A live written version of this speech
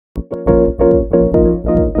Hello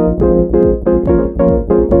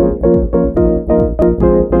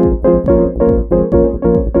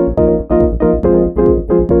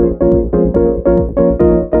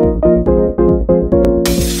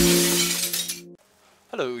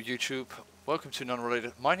YouTube, welcome to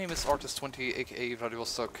Non-Related. My name is Artist20 aka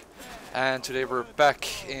Vladivostok, and today we're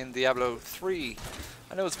back in Diablo 3.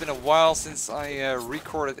 I know it's been a while since I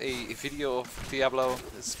recorded a video of Diablo.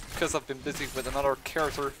 It's because I've been busy with another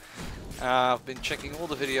character. I've been checking all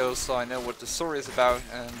the videos so I know what the story is about,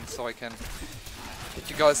 and so I can get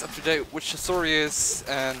you guys up to date which the story is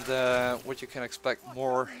and what you can expect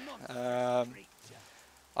more. I've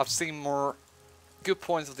seen more good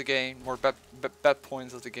points of the game, more bad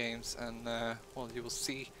points of the games, and well, you will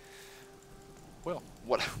see, well,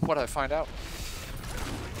 what I find out.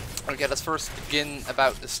 Okay, let's first begin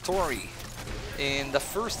about the story. In the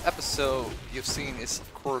first episode you've seen is,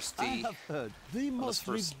 of course, the... I have heard the most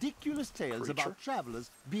ridiculous tales about travelers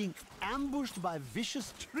being ambushed by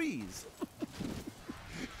vicious trees.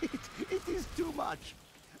 It is too much.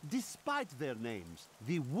 Despite their names,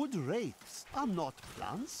 the wood wraiths are not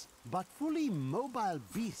plants, but fully mobile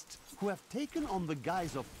beasts who have taken on the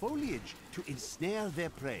guise of foliage to ensnare their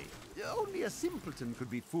prey. Only a simpleton could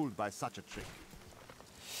be fooled by such a trick.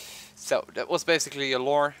 So that was basically a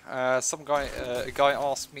lore. A guy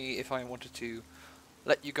asked me if I wanted to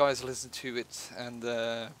let you guys listen to it, and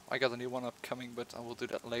I got a new one upcoming, but I will do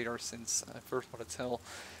that later, since I first want to tell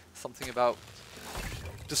something about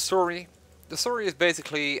the story. The story is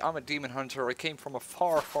basically, I'm a demon hunter. I came from a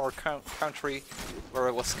far country where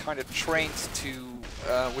I was kind of trained to,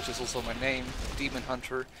 which is also my name, demon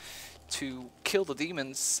hunter, to kill the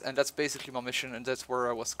demons, and that's basically my mission, and that's where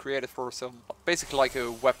I was created for. So basically like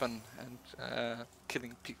a weapon, and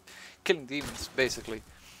killing demons basically.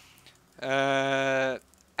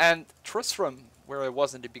 And Tristram, where I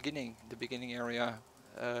was in the beginning area,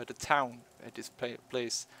 the town at this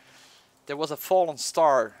place. There was a fallen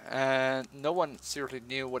star, and no one seriously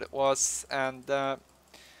knew what it was, and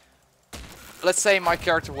let's say my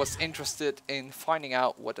character was interested in finding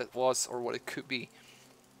out what it was or what it could be.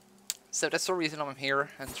 So that's the reason I'm here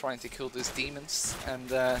and trying to kill these demons,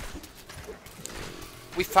 and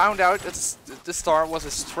we found out that the star was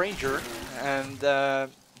a stranger, and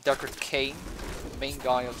Dr. Kane, the main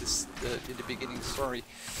guy of this in the beginning story,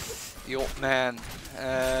 the old man,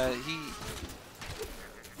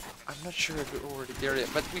 I'm not sure if we're already there yet,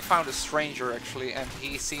 but we found a stranger actually, and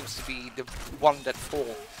he seems to be the one that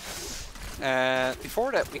fell.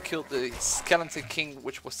 Before that we killed the Skeleton King,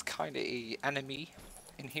 which was kind of an enemy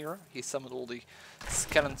in here. He summoned all the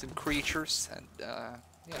skeleton creatures, and yeah,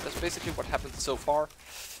 that's basically what happened so far.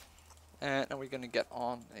 And now we're gonna get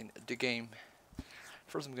on in the game.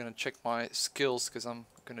 First I'm gonna check my skills, because I'm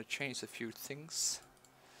gonna change a few things.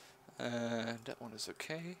 That one is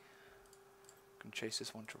okay. Can chase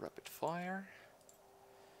this one to rapid fire.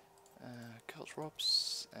 Kill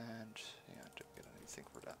drops, and yeah, don't get anything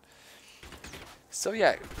for that. So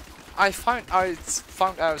yeah, I found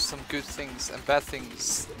out some good things and bad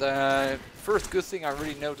things. The first good thing I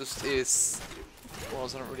really noticed is, well,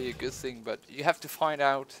 it's not really a good thing, but you have to find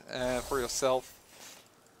out for yourself.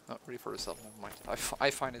 Not really for yourself, never mind. I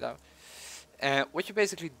find it out. What you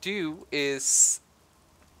basically do is,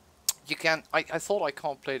 you can. I thought I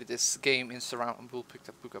can't play this game in surround, and we'll pick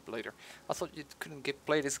that book up later. I thought you couldn't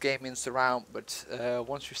play this game in surround, but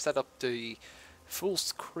once you set up the full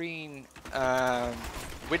screen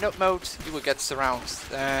window mode, you will get surround.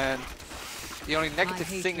 And the only negative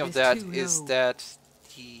thing of that is that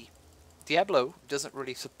the Diablo doesn't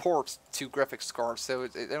really support 2 graphics cards, so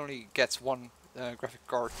it only gets 1 graphic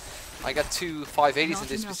card. I got 2 580s in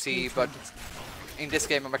this PC, but in this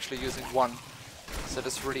game I'm actually using 1. So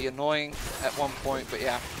that's really annoying at one point, but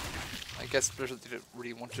yeah, I guess Blizzard didn't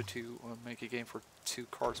really want to make a game for 2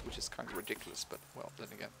 cards, which is kind of ridiculous, but well, then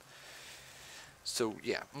again. So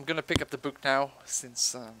yeah, I'm gonna pick up the book now,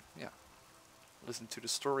 since, yeah, listen to the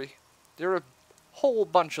story. There are a whole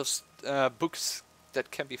bunch of books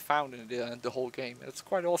that can be found in the whole game, and it's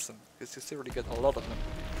quite awesome, because you still really get a lot of them.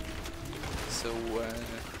 So,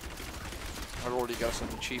 I've already got some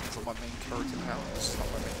achievements on my main character now. It's not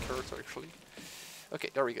my main character, actually. Okay,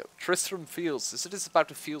 there we go. Tristram Fields. So this is about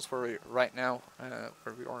the fields where we are right now.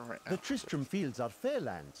 The Tristram Fields are fair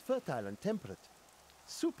lands, fertile and temperate.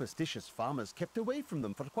 Superstitious farmers kept away from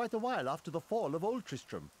them for quite a while after the fall of Old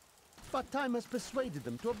Tristram. But time has persuaded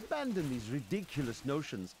them to abandon these ridiculous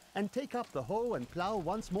notions and take up the hoe and plough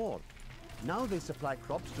once more. Now they supply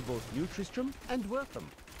crops to both New Tristram and Wortham.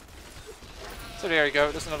 So there you go.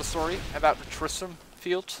 There's another story about the Tristram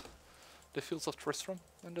Field. The Fields of Tristram,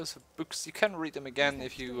 and those are books. You can read them again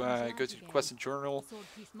if you go to the quest and journal.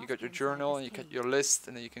 You got your journal and you get your list,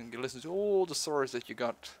 and then you can listen to all the stories that you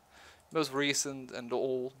got, most recent and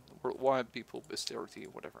all worldwide, people, posterity,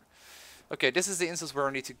 whatever. Okay, this is the instance where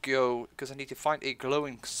I need to go because I need to find a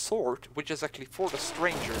glowing sword, which is actually for the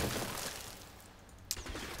stranger.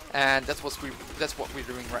 And that's what we're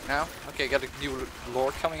doing right now. Okay, got a new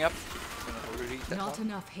lore coming up. I'm gonna read that Not one.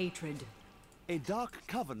 enough hatred. A dark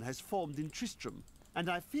coven has formed in Tristram, and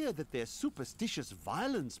I fear that their superstitious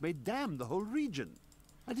violence may damn the whole region.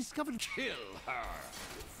 I discovered... Kill her.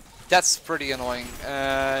 That's pretty annoying.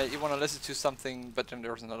 You want to listen to something, but then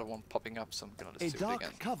there's another one popping up, so I'm gonna listen to it again. A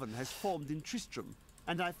dark coven has formed in Tristram,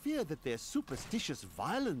 and I fear that their superstitious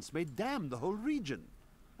violence may damn the whole region.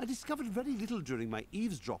 I discovered very little during my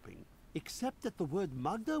eavesdropping, except that the word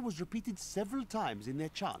Magda was repeated several times in their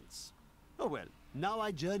chants. Oh well, now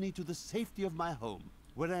I journey to the safety of my home,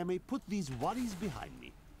 where I may put these worries behind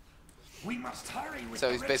me. We must hurry with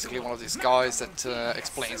So he's basically one of these guys that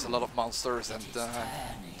explains a lot of monsters and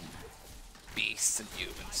beasts and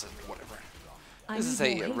humans and whatever. This is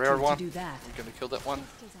a rare one. We're gonna kill that one.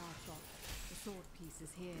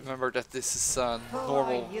 Remember that this is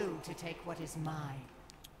normal. Who are you to take what is mine?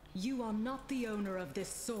 You are not the owner of this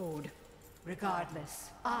sword. Regardless,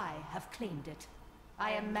 I have claimed it.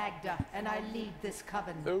 I am Magda, and I lead this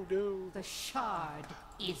coven. Oh no. The shard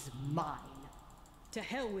is mine. To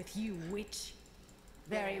hell with you, witch.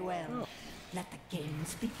 Very well. Let the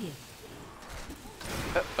games begin.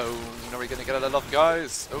 Uh-oh, now we're gonna get a lot of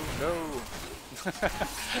guys. Oh no.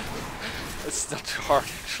 It's not too hard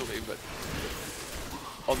actually, but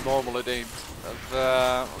on normal it ain't.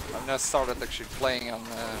 I've now started actually playing on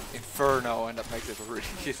Inferno, and that makes it really,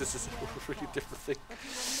 this is a really different thing.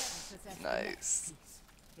 Nice.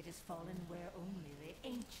 It has fallen where only the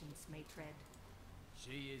ancients may tread.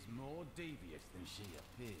 She is more devious than she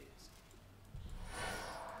appears.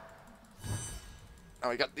 Now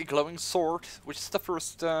we got the glowing sword, which is the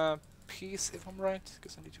first piece, if I'm right,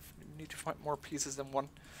 because I need to find more pieces than one.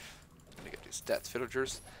 I'm gonna get these dead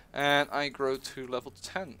villagers, and I grow to level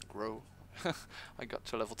 10. Grow. I got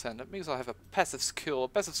to level 10. That means I have a passive skill. A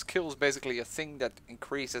passive skill is basically a thing that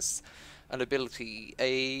increases an ability,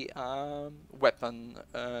 a weapon,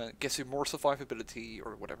 gives you more survivability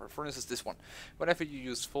or whatever. For instance, this one. Whenever you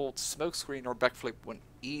use Vault, Smokescreen or Backflip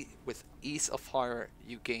with ease of fire,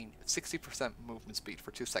 you gain 60% movement speed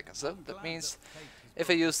for 2 seconds. So that means if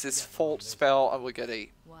I use this Vault spell, I will get a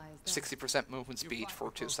 60% movement speed for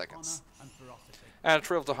 2 seconds. And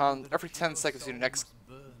Trail of the Hunt, every 10 seconds your next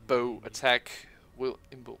bow attack will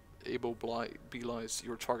immobilize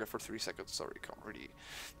your target for 3 seconds. Sorry, can't really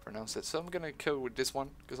pronounce it. So I'm gonna go with this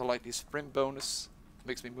one because I like the sprint bonus.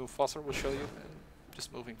 Makes me move faster. We'll show you. And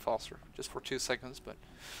just moving faster, just for 2 seconds, but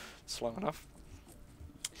it's long enough.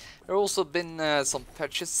 There have also been some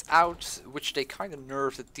patches out, which they kind of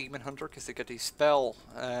nerfed the Demon Hunter because they get a spell.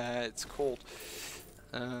 It's called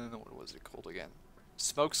what was it called again?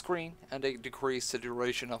 Smokescreen, and they decreased the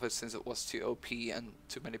duration of it since it was too OP and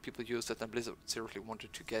too many people used it, and Blizzard seriously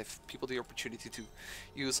wanted to give people the opportunity to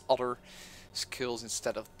use other skills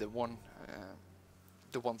instead of the ones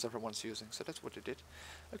everyone's using. So that's what they did.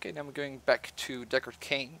 Okay, now I'm going back to Deckard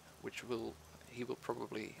Cain, which he will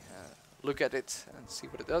probably look at it and see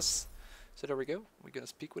what it does. So there we go. We're gonna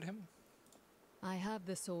speak with him. I have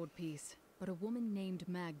the sword piece, but a woman named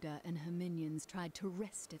Magda and her minions tried to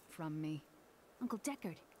wrest it from me. Uncle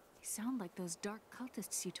Deckard, they sound like those dark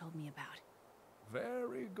cultists you told me about.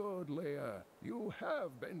 Very good, Leah. You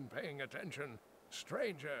have been paying attention.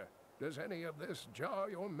 Stranger, does any of this jar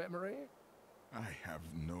your memory? I have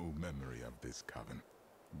no memory of this coven,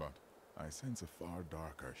 but I sense a far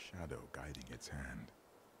darker shadow guiding its hand.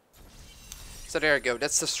 So there you go,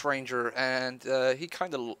 that's the stranger, and he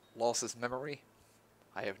kind of lost his memory.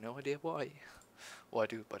 I have no idea why. Well, I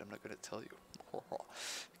do, but I'm not going to tell you.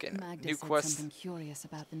 Okay, Magda new said quest. something curious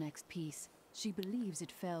about the next piece. She believes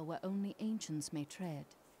it fell where only ancients may tread.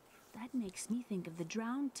 That makes me think of the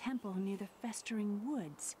drowned temple near the festering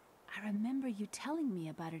woods. I remember you telling me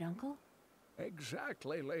about it, Uncle.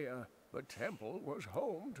 Exactly, Leah. The temple was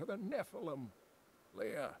home to the Nephilim.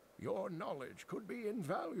 Leah, your knowledge could be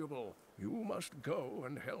invaluable. You must go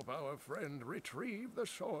and help our friend retrieve the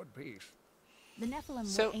sword piece. The Nephilim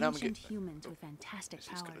So, were now I'm ancient humans with fantastic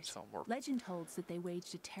powers. Legend holds that they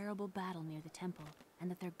waged a terrible battle near the temple, and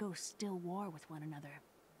that their ghosts still war with one another.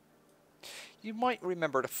 You might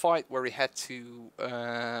remember the fight where he had to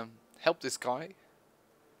help this guy.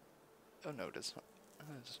 Oh no, that's not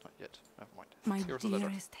yet. Never mind. My Here's a letter.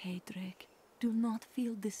 dearest Heydrich, do not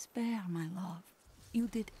feel despair, my love. You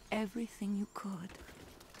did everything you could.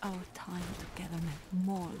 Our time together meant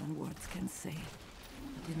more than words can say.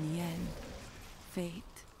 But in the end,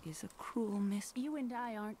 fate is a cruel mystery. You and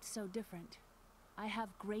I aren't so different. I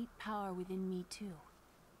have great power within me too.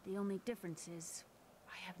 The only difference is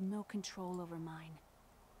I have no control over mine.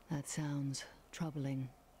 That sounds troubling.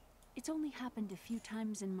 It's only happened a few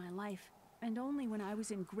times in my life, and only when I was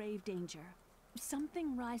in grave danger.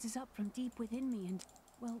 Something rises up from deep within me and,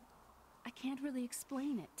 well, I can't really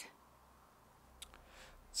explain it.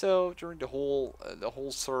 So during the whole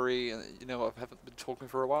story, you know, I haven't been talking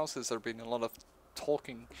for a while since there's been a lot of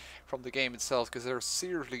talking from the game itself, because there's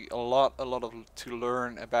seriously a lot of to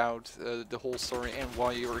learn about the whole story and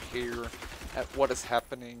why you're here, and what is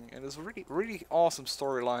happening, and it's a really awesome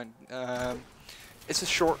storyline. It's a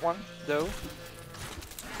short one though.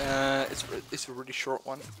 It's a really short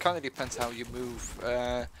one. Kind of depends how you move.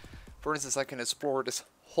 For instance, I can explore this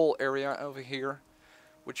whole area over here,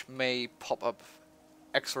 which may pop up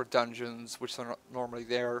extra dungeons which are not normally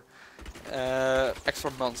there.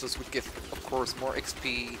 Extra monsters would give, of course, more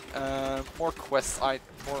XP, more quests,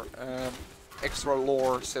 more extra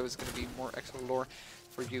lore. So it's going to be more extra lore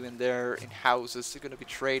for you in there. In houses, you're going to be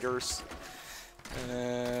traders.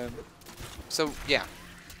 So yeah.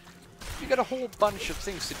 You got a whole bunch of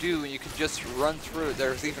things to do, and you can just run through it.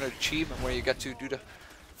 There's even an achievement where you get to do the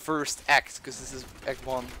first act, because this is Act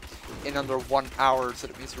 1, in under 1 hour, so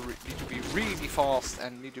that means you need to be really fast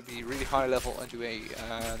and need to be really high level and do a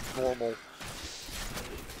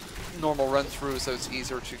normal run through, so it's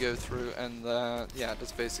easier to go through, and yeah,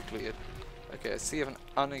 that's basically it. Okay, I see I have an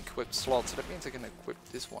unequipped slot, so that means I can equip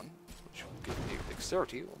this one, which will give me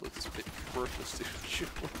dexterity, although it's a bit worthless to shoot.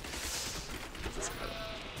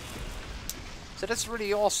 So that's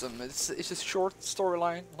really awesome. It's a short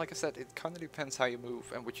storyline. Like I said, it kind of depends how you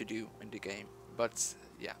move and what you do in the game. But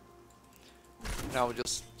yeah, now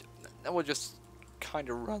we'll just kind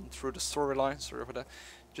of run through the storyline. Sorry for that.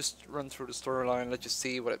 Just run through the storyline. Let you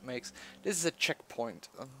see what it makes. This is a checkpoint.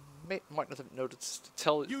 Might not have noticed to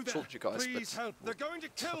told you guys, please but help. They're going to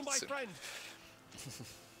kill my friend.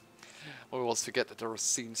 We always forget that there are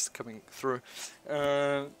scenes coming through.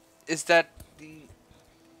 Is that the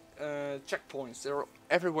checkpoints? They're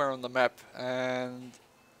everywhere on the map, and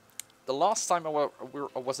the last time I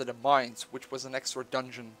was at the mines, which was an extra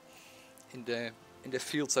dungeon in the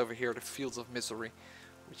fields over here, the Fields of Misery,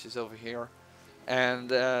 which is over here, and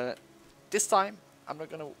this time I'm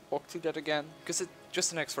not gonna walk through that again, because it's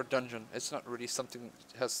just an extra dungeon. It's not really something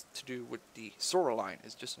that has to do with the storyline.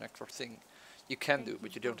 It's just an extra thing you can do,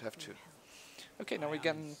 but you don't have to. Okay, now we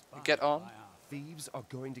can get on. Thieves are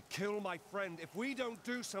going to kill my friend if we don't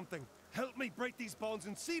do something. Help me break these bonds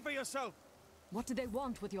and see for yourself. What do they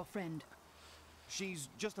want with your friend? She's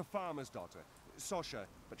just a farmer's daughter, Sasha,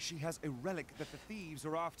 but she has a relic that the thieves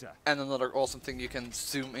are after. And another awesome thing, you can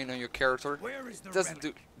zoom in on your character. Where is the Doesn't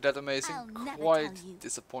do that amazing. Quite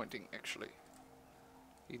disappointing, actually.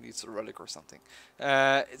 He needs a relic or something.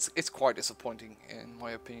 It's quite disappointing in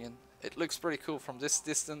my opinion. It looks pretty cool from this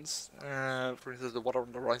distance. For instance, the water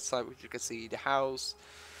on the right side, which you can see the house.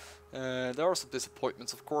 There are some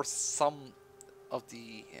disappointments. Of course, some of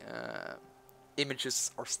the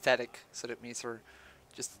images are static, so that means they're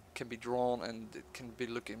just can be drawn and it can be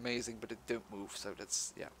looking amazing, but it don't move. So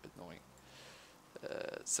that's, yeah, a bit annoying.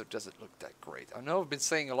 So does it look that great? I know I've been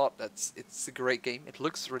saying a lot that it's a great game. It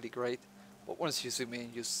looks really great, but once you zoom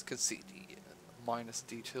in, you can see the minus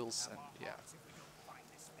details, and yeah.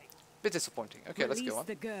 Bit disappointing. Okay, let's go on.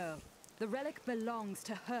 The girl. The relic belongs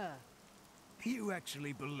to her. You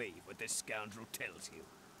actually believe what this scoundrel tells you?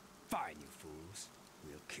 Fine, you fools.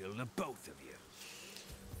 We'll kill the both of you.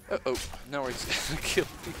 Uh-oh. Now he's gonna kill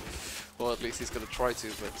me. Well, at least he's gonna try to,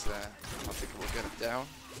 but I think we'll get him down.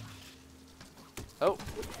 Oh,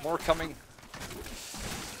 more coming.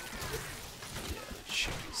 Yeah,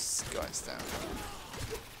 shoot these guys down.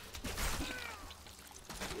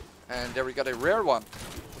 And there we got a rare one.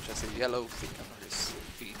 Has a yellow thing under his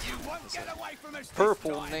feet.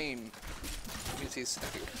 Purple name. Means he's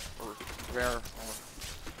epic or rare, or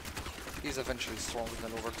he's eventually stronger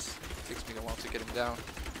than others. It takes me a while to get him down,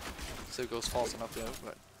 so it goes fast enough though.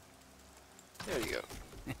 But there you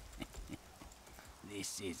go.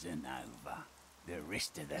 This isn't over. The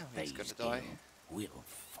rest of the thieves will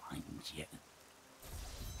find you.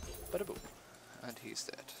 Bada boom, and he's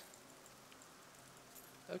dead.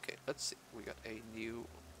 Okay, let's see. We got a new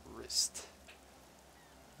wrist.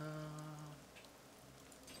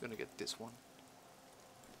 Gonna get this one.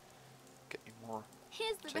 Get me more.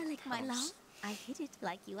 Here's the relic, my love. I hid it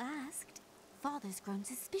like you asked. Father's grown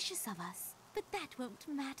suspicious of us, but that won't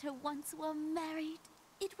matter once we're married.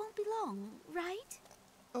 It won't be long, right?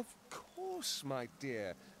 Of course, my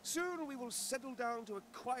dear. Soon we will settle down to a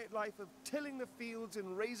quiet life of tilling the fields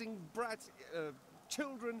and raising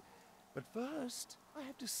children. But first, I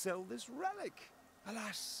have to sell this relic.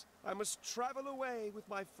 Alas, I must travel away with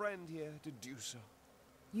my friend here to do so.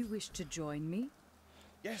 You wish to join me?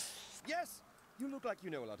 Yes, yes! You look like you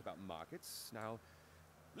know a lot about markets. Now,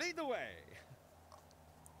 lead the way!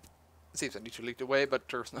 It seems I need to lead the way, but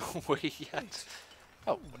there's no way yet.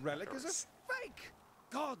 Oh, relic is a fake!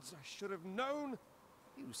 Gods, I should have known!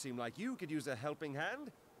 You seem like you could use a helping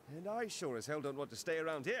hand, and I sure as hell don't want to stay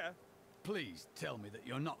around here. Please tell me that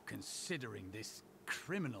you're not considering this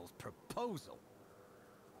criminal's proposal.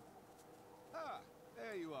 Ah,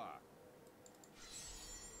 there you are.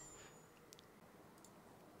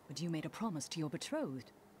 But you made a promise to your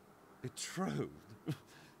betrothed. Betrothed?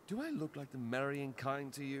 Do I look like the marrying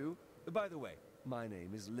kind to you? By the way, my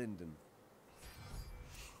name is Lyndon.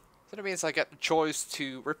 So that means I get the choice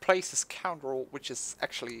to replace the Scoundrel, which is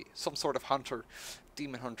actually some sort of hunter,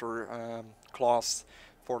 demon hunter class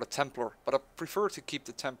for the Templar. But I prefer to keep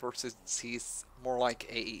the Templar since he's more like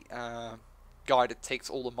a guy that takes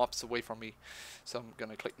all the mobs away from me. So I'm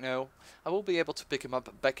gonna click no. I will be able to pick him up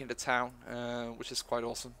back in the town, which is quite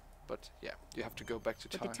awesome. But yeah, you have to go back to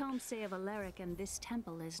town. What the tomes say of Alaric and this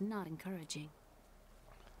temple is not encouraging.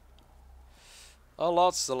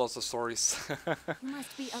 Lots of stories. You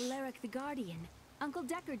must be Alaric the Guardian. Uncle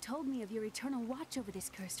Deckard told me of your eternal watch over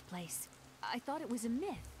this cursed place. I thought it was a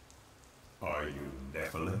myth. Are you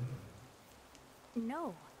Nephilim?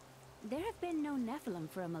 No. There have been no Nephilim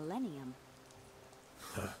for a millennium.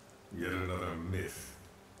 Yet another myth.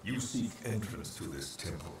 You seek entrance to this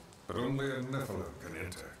temple, but only a Nephilim can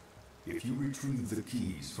enter. If you retrieve the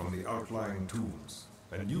keys from the outlying tombs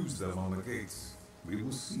and use them on the gates, we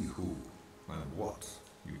will see who and what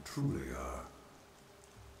you truly are.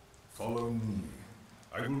 Follow me.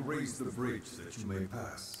 I will raise the bridge that you may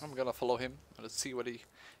pass. I'm gonna follow him. Let's see what he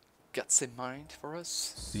gets in mind for us.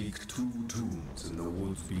 Seek 2 tombs in the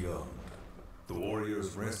woods beyond. The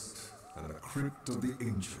Warrior's Rest and the Crypt of the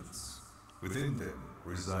Ancients. Within them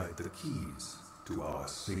reside the keys to our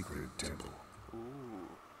sacred temple. Ooh,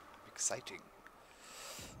 exciting.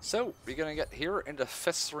 So, we're gonna get here in the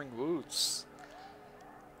Festering Woods.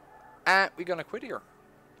 And we're gonna quit here.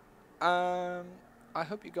 I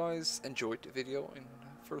hope you guys enjoyed the video in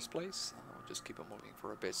the first place. I'll just keep on moving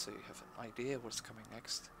for a bit so you have an idea what's coming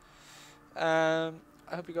next. I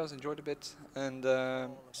hope you guys enjoyed a bit, and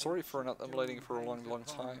sorry for not uploading for a long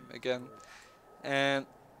time again. And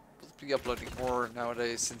we'll be uploading more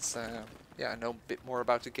nowadays since yeah, I know a bit more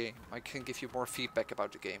about the game. I can give you more feedback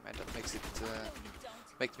about the game, and that makes it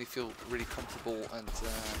makes me feel really comfortable and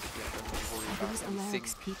yeah, don't really worry about anything.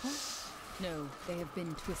 People? No, they have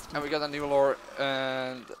been twisted. And we got a new lore,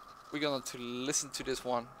 and we're going to listen to this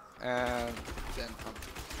one, and then I'm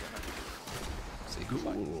gonna say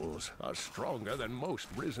goodbye. Ghouls are stronger than most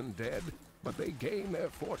risen dead, but they gain their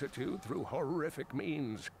fortitude through horrific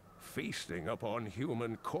means, feasting upon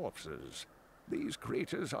human corpses. These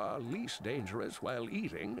creatures are least dangerous while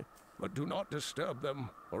eating, but do not disturb them,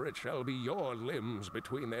 or it shall be your limbs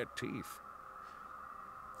between their teeth.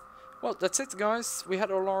 Well, that's it, guys. We had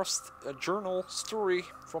our last journal story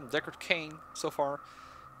from Deckard Cain so far.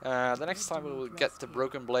 The next time we will get the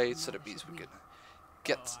broken blade, so that means we can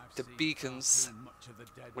get the beacons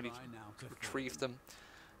when you retrieve them.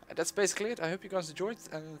 And that's basically it. I hope you guys enjoyed,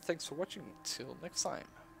 and thanks for watching. Till next time.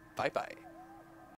 Bye bye.